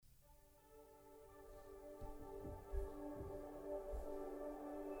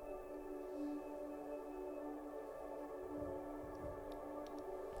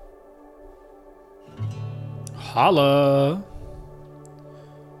Holla!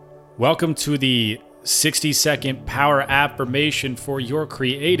 Welcome to the 60-second power affirmation for your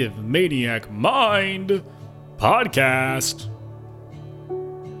creative maniac mind podcast.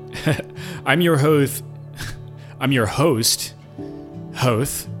 I'm your host,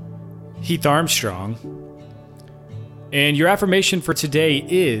 Heath Armstrong. And your affirmation for today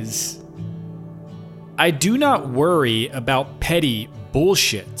is, I do not worry about petty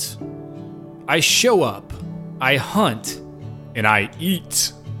bullshit. I show up, I hunt, and I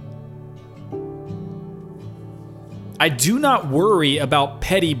eat. I do not worry about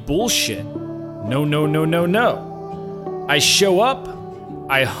petty bullshit. No. I show up,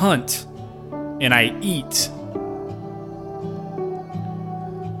 I hunt, and I eat.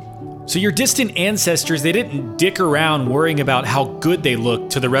 So your distant ancestors, they didn't dick around worrying about how good they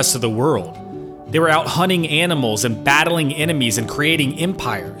looked to the rest of the world. They were out hunting animals and battling enemies and creating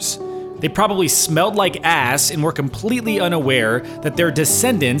empires. They probably smelled like ass and were completely unaware that their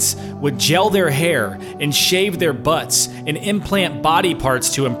descendants would gel their hair and shave their butts and implant body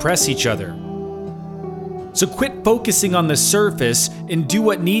parts to impress each other. So quit focusing on the surface and do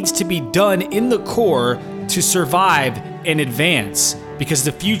what needs to be done in the core to survive and advance, because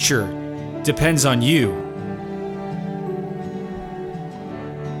the future depends on you.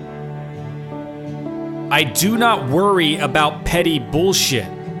 I do not worry about petty bullshit.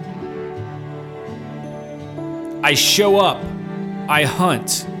 I show up, I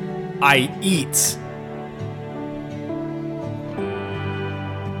hunt, I eat.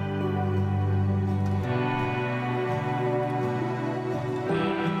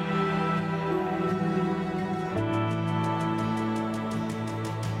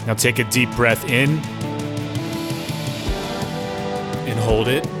 Now take a deep breath in and hold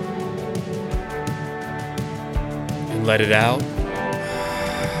it and let it out.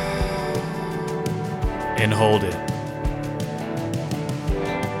 And hold it.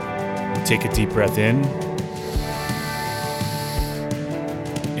 Take a deep breath in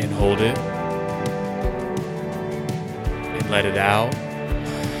and hold it and let it out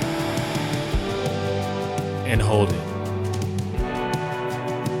and hold it.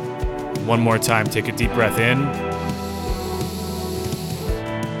 One more time, take a deep breath in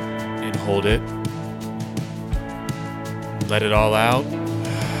and hold it. Let it all out.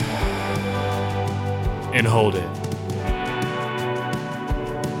 And hold it.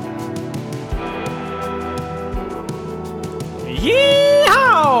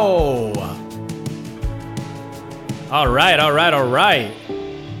 Yeehaw! All right.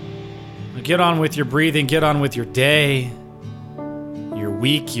 Get on with your breathing, get on with your day, your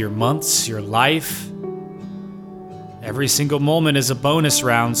week, your months, your life. Every single moment is a bonus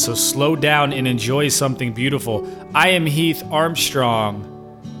round, so slow down and enjoy something beautiful. I am Heath Armstrong,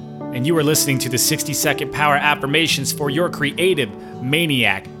 and you are listening to the 60-second power affirmations for your creative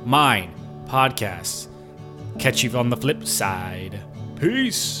maniac mind podcast. Catch you on the flip side.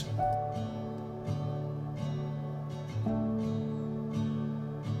 Peace.